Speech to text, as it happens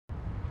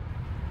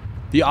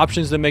The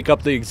options that make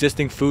up the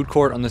existing food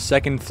court on the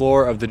second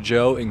floor of the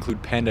Joe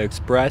include Panda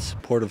Express,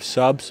 Port of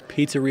Subs,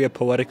 Pizzeria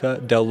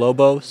Poetica, Del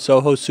Lobo,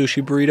 Soho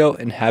Sushi Burrito,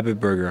 and Habit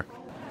Burger.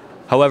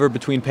 However,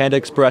 between Panda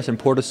Express and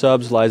Port of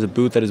Subs lies a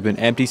booth that has been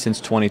empty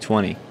since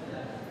 2020.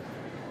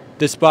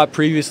 This spot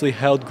previously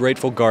held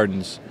Grateful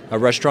Gardens, a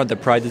restaurant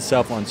that prides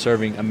itself on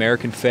serving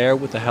American fare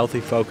with a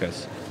healthy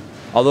focus.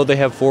 Although they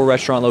have 4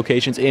 restaurant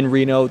locations in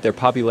Reno, their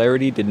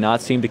popularity did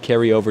not seem to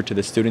carry over to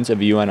the students of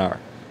UNR.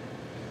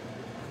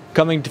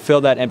 Coming to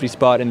fill that empty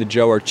spot in the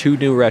Joe are 2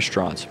 new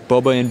restaurants,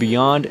 Boba and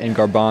Beyond and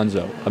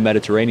Garbanzo, a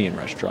Mediterranean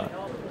restaurant.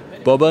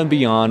 Boba and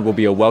Beyond will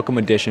be a welcome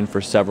addition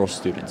for several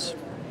students.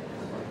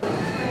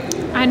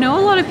 I know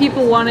a lot of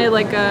people wanted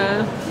like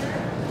a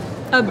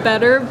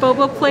better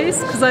boba place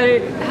because I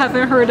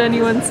haven't heard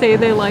anyone say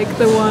they like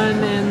the one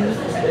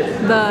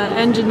in the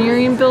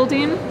engineering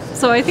building.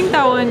 So I think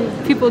that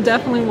one people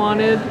definitely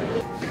wanted.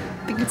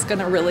 I think it's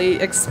gonna really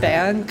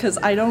expand because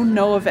I don't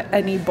know of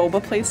any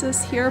boba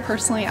places here.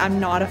 Personally, I'm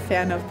not a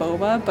fan of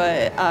boba,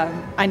 but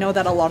I know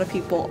that a lot of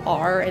people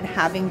are, and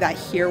having that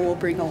here will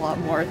bring a lot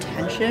more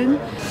attention.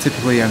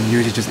 Typically, I'm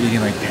usually just eating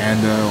like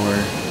Panda or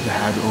the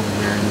Habit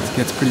over here, and it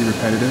gets pretty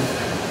repetitive.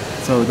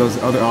 So those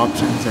other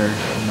options are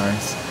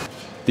nice.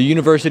 The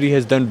university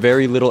has done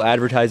very little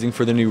advertising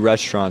for the new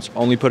restaurants,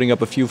 only putting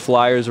up a few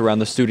flyers around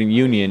the student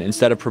union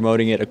instead of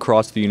promoting it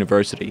across the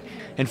university.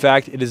 In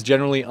fact, it is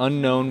generally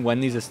unknown when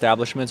these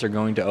establishments are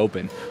going to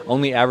open,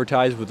 only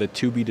advertised with a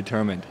to be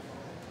determined.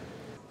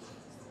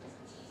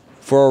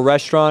 For a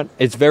restaurant,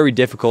 it's very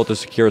difficult to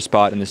secure a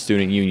spot in the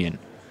student union.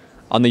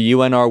 On the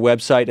UNR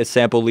website, a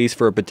sample lease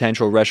for a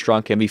potential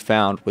restaurant can be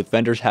found, with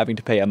vendors having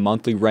to pay a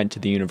monthly rent to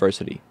the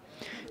university.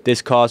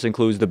 This cost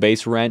includes the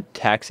base rent,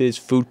 taxes,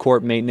 food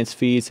court maintenance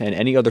fees, and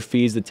any other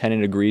fees the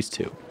tenant agrees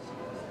to.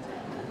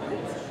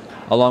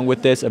 Along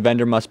with this, a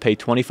vendor must pay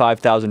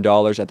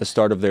 $25,000 at the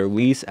start of their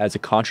lease as a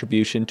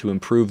contribution to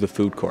improve the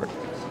food court.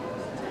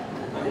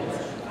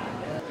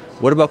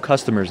 What about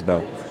customers,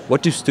 though?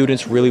 What do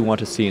students really want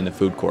to see in the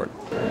food court?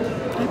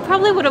 I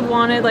probably would have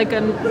wanted like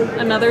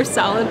another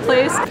salad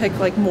place. Pick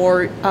like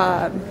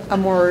a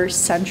more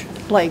central,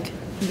 like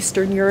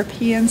Eastern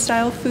European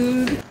style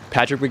food.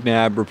 Patrick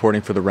McNabb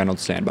reporting for the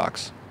Reynolds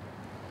Sandbox.